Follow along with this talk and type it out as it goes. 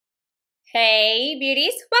Hey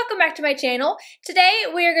beauties, welcome back to my channel. Today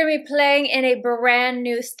we are going to be playing in a brand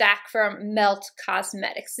new stack from Melt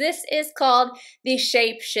Cosmetics. This is called the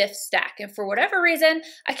Shape Shift stack, and for whatever reason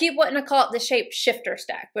I keep wanting to call it the Shape Shifter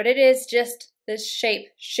stack, but it is just this Shape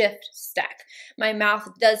Shift stack. My mouth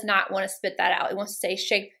does not want to spit that out. It wants to say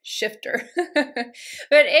Shape Shifter.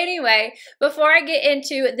 But anyway, before I get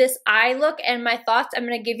into this eye look and my thoughts, I'm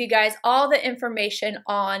going to give you guys all the information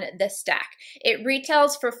on the stack. It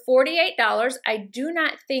retails for $48. I do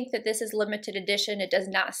not think that this is limited edition. It does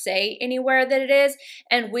not say anywhere that it is.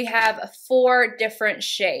 And we have 4 different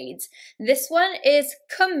shades. This one is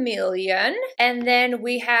Chameleon. And then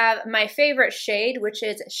we have my favorite shade, which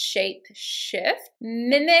is Shape Shift,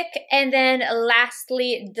 Mimic, and then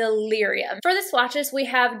lastly Delirium. For the swatches, we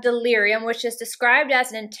have Delirium, which is described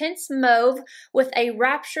as an intense mauve with a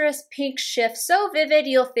rapturous pink shift so vivid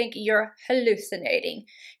you'll think you're hallucinating.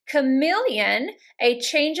 Chameleon, a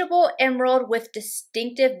changeable emerald with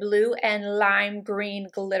distinctive blue and lime green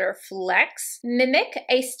glitter flecks. Mimic,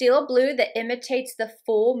 a steel blue that imitates the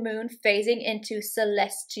full moon phasing into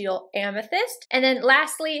celestial amethyst. And then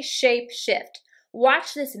lastly, Shape Shift.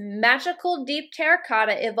 Watch this magical deep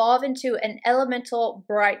terracotta evolve into an elemental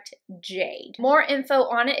bright jade. More info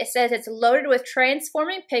on it. It says it's loaded with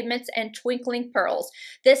transforming pigments and twinkling pearls.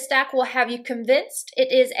 This stack will have you convinced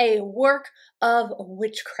it is a work of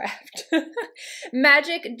witchcraft.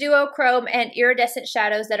 Magic, duochrome, and iridescent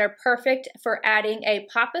shadows that are perfect for adding a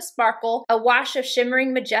pop of sparkle, a wash of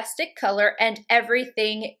shimmering majestic color, and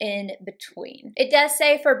everything in between. It does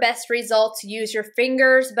say for best results, use your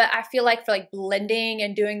fingers, but I feel like for blending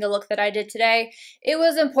and doing the look that I did today, it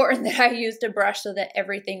was important that I used a brush so that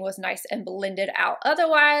everything was nice and blended out.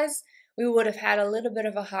 Otherwise, we would have had a little bit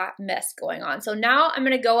of a hot mess going on. So now I'm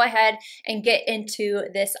going to go ahead and get into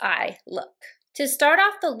this eye look. To start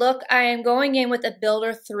off the look, I am going in with a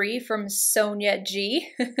Builder 3 from Sonia G.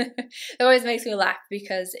 It always makes me laugh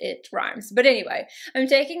because it rhymes. But anyway, I'm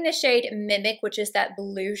taking the shade Mimic, which is that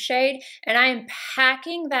blue shade, and I am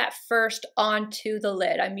packing that first onto the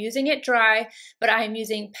lid. I'm using it dry, but I am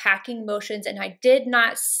using packing motions, and I did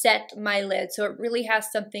not set my lid, so it really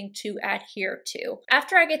has something to adhere to.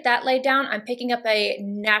 After I get that laid down, I'm picking up a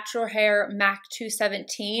Natural Hair MAC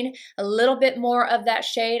 217, a little bit more of that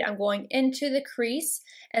shade. I'm going into the crease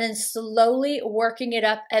and then slowly working it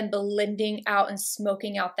up and blending out and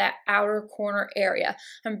smoking out that outer corner area.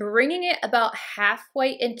 I'm bringing it about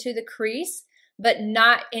halfway into the crease, but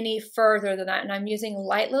not any further than that. And I'm using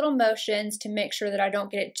light little motions to make sure that I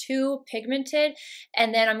don't get it too pigmented.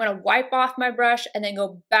 And then I'm going to wipe off my brush and then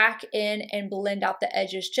go back in and blend out the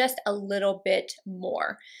edges just a little bit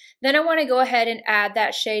more. Then I want to go ahead and add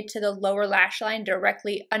that shade to the lower lash line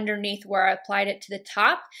directly underneath where I applied it to the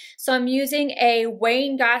top. So I'm using a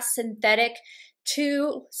Wayne Goss Synthetic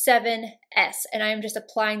 27S, and I'm just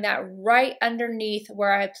applying that right underneath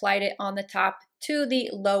where I applied it on the top to the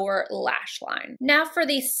lower lash line. Now for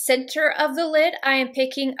the center of the lid, I am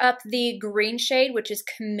picking up the green shade, which is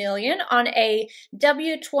Chameleon, on a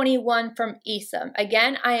W21 from Esom.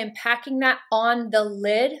 Again, I am packing that on the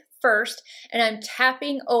lid first, and I'm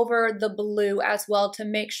tapping over the blue as well to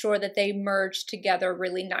make sure that they merge together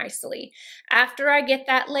really nicely. After I get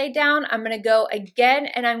that laid down, I'm going to go again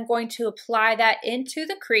and I'm going to apply that into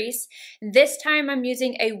the crease. This time I'm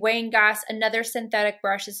using a Wayne Goss, another synthetic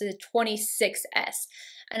brush. This is a 26S.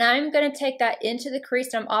 And I'm going to take that into the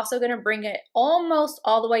crease, and I'm also going to bring it almost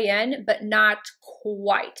all the way in, but not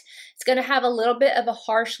quite. It's going to have a little bit of a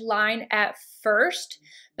harsh line at first,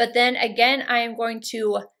 but then again, I am going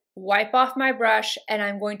to wipe off my brush and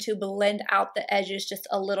I'm going to blend out the edges just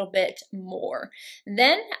a little bit more.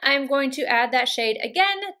 Then I'm going to add that shade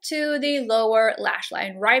again to the lower lash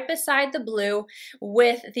line right beside the blue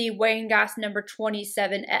with the Wayne Goss number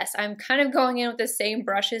 27S. I'm kind of going in with the same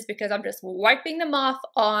brushes because I'm just wiping them off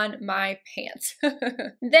on my pants.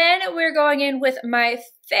 Then we're going in with my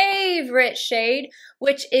favorite shade,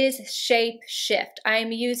 which is Shape Shift.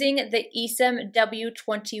 I'm using the Esom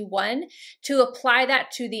W21 to apply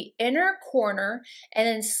that to the inner corner and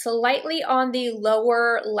then slightly on the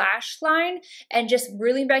lower lash line, and just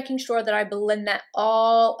really making sure that I blend that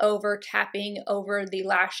all over, tapping over the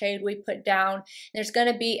lash shade we put down. There's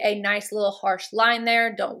going to be a nice little harsh line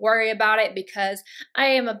there. Don't worry about it because I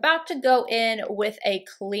am about to go in with a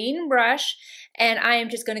clean brush, and I am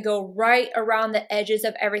just going to go right around the edges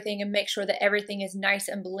of everything and make sure that everything is nice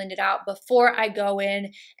and blended out before I go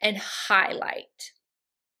in and highlight.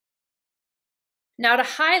 Now to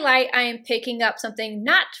highlight, I am picking up something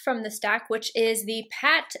not from the stack, which is the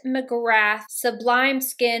Pat McGrath Sublime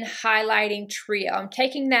Skin Highlighting Trio. I'm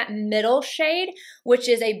taking that middle shade, which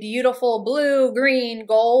is a beautiful blue, green,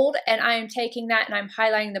 gold, and I am taking that and I'm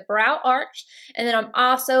highlighting the brow arch, and then I'm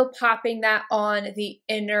also popping that on the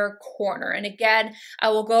inner corner. And again, I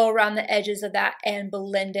will go around the edges of that and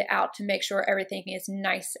blend it out to make sure everything is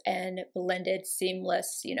nice and blended,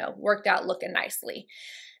 seamless, you know, worked out looking nicely.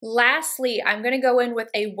 Lastly, I'm going to go in with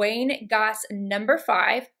a Wayne Goss number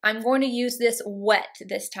 5. I'm going to use this wet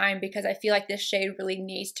this time because I feel like this shade really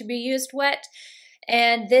needs to be used wet.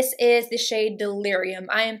 And this is the shade Delirium.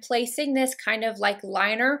 I am placing this kind of like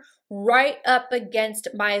liner right up against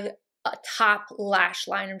my top lash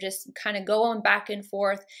line. I'm just kind of going back and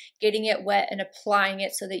forth, getting it wet and applying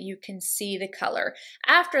it so that you can see the color.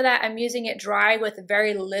 After that, I'm using it dry with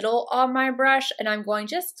very little on my brush, and I'm going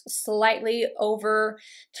just slightly over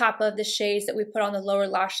top of the shades that we put on the lower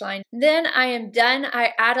lash line. Then I am done.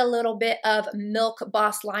 I add a little bit of Milk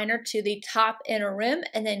Boss liner to the top inner rim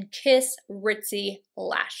and then Kiss Ritzy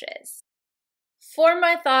lashes. For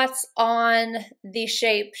my thoughts on the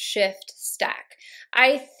Shape Shift stack,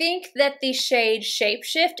 I think that the shade Shape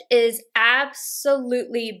Shift is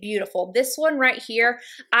absolutely beautiful. This one right here,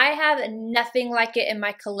 I have nothing like it in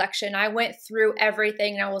my collection. I went through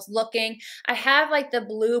everything and I was looking. I have like the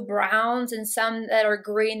blue browns and some that are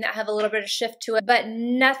green that have a little bit of shift to it, but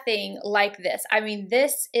nothing like this. I mean,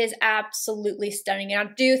 this is absolutely stunning. And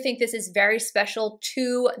I do think this is very special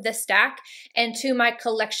to the stack and to my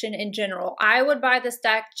collection in general. I would buy the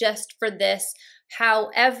stack just for this.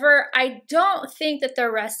 However, I don't think that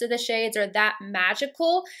the rest of the shades are that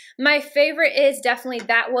magical. My favorite is definitely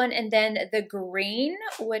that one, and then the green,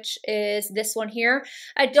 which is this one here.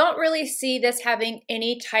 I don't really see this having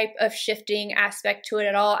any type of shifting aspect to it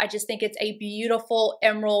at all. I just think it's a beautiful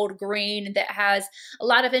emerald green that has a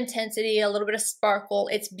lot of intensity, a little bit of sparkle.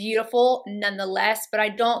 It's beautiful nonetheless, but I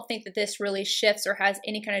don't think that this really shifts or has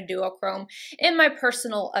any kind of duochrome in my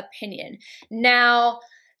personal opinion. Now,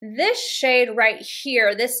 this shade right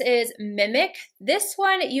here, this is Mimic. This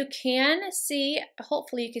one you can see,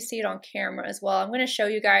 hopefully you can see it on camera as well. I'm going to show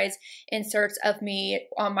you guys inserts of me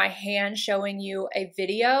on my hand showing you a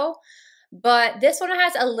video. But this one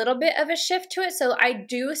has a little bit of a shift to it, so I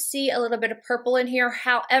do see a little bit of purple in here.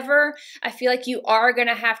 However, I feel like you are going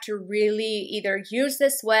to have to really either use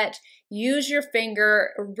this wet, use your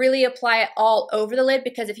finger, really apply it all over the lid,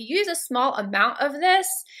 because if you use a small amount of this,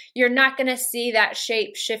 you're not going to see that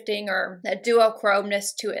shape shifting or that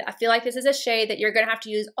duochromeness to it. I feel like this is a shade that you're going to have to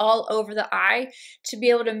use all over the eye to be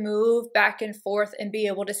able to move back and forth and be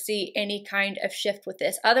able to see any kind of shift with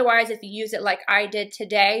this. Otherwise, if you use it like I did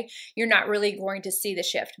today, you're not really going to see the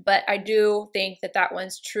shift. But I do think that that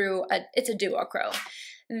one's true. It's a duochrome.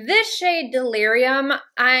 This shade Delirium,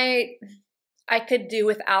 I could do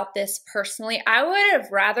without this personally. I would have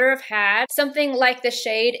rather have had something like the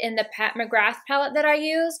shade in the Pat McGrath palette that I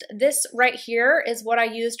used. This right here is what I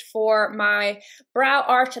used for my brow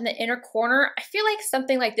arch in the inner corner. I feel like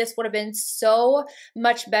something like this would have been so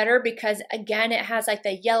much better because again, it has like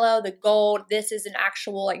the yellow, the gold. This is an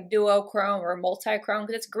actual like duochrome or multi-chrome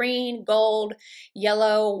because it's green, gold,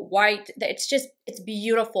 yellow, white. It's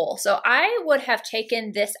beautiful. So I would have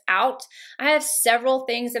taken this out. I have several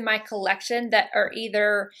things in my collection that are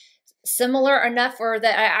either similar enough or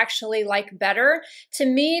that I actually like better. To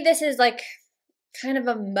me, this is like kind of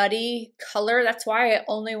a muddy color. That's why I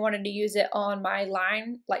only wanted to use it on my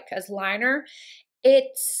line, like as liner. I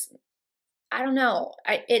don't know,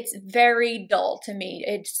 it's very dull to me.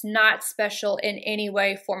 It's not special in any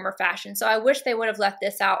way, form, or fashion. So I wish they would have left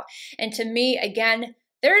this out. And to me, again,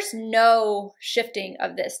 there's no shifting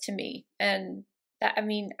of this to me. And that, I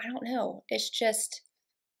mean, I don't know. It's just,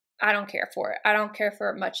 I don't care for it. I don't care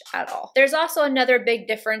for it much at all. There's also another big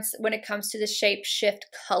difference when it comes to the Shape Shift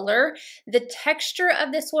color. The texture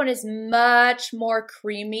of this one is much more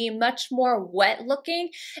creamy, much more wet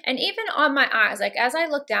looking. And even on my eyes, like as I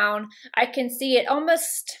look down, I can see it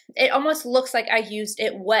almost looks like I used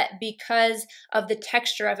it wet because of the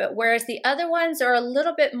texture of it. Whereas the other ones are a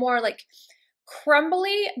little bit more like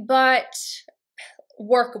crumbly, but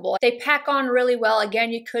workable. They pack on really well.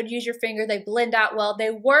 Again, you could use your finger. They blend out well. They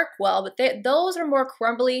work well, but those are more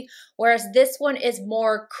crumbly, whereas this one is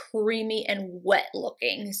more creamy and wet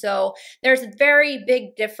looking. So there's a very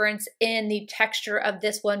big difference in the texture of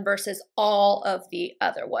this one versus all of the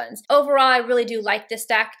other ones. Overall, I really do like this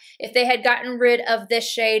stack. If they had gotten rid of this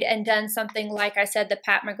shade and done something like I said, the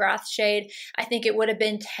Pat McGrath shade, I think it would have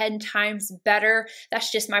been 10 times better.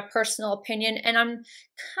 That's just my personal opinion. And I'm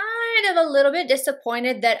kind of a little bit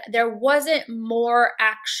disappointed that there wasn't more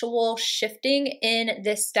actual shifting in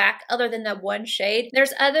this stack other than that one shade.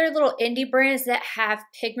 There's other little indie brands that have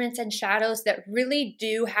pigments and shadows that really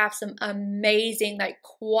do have some amazing like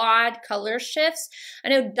quad color shifts. I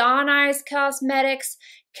know Dawn Eyes Cosmetics,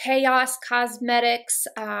 Chaos Cosmetics.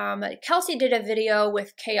 Kelsey did a video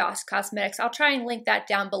with Chaos Cosmetics. I'll try and link that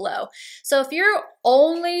down below. So if you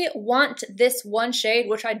only want this one shade,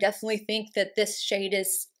 which I definitely think that this shade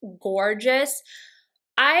is gorgeous,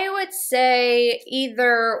 I would say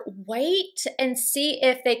either wait and see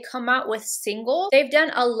if they come out with singles. They've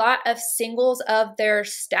done a lot of singles of their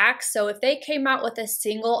stacks, so if they came out with a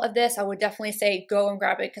single of this, I would definitely say go and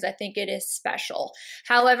grab it because I think it is special.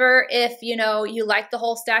 However, if you know you like the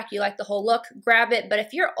whole stack, you like the whole look, grab it. But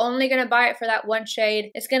if you're only going to buy it for that one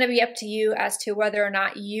shade, it's going to be up to you as to whether or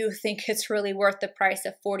not you think it's really worth the price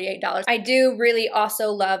of $48. I do really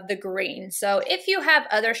also love the green, so if you have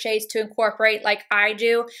other shades to incorporate like I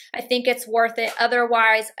do, I think it's worth it.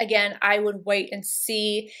 Otherwise, again, I would wait and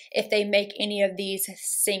see if they make any of these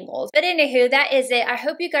singles. But anywho, that is it. I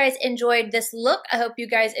hope you guys enjoyed this look. I hope you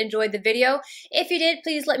guys enjoyed the video. If you did,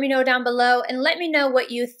 please let me know down below and let me know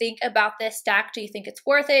what you think about this stack. Do you think it's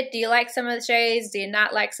worth it? Do you like some of the shades? Do you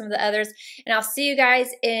not like some of the others? And I'll see you guys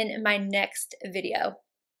in my next video.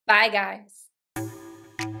 Bye, guys.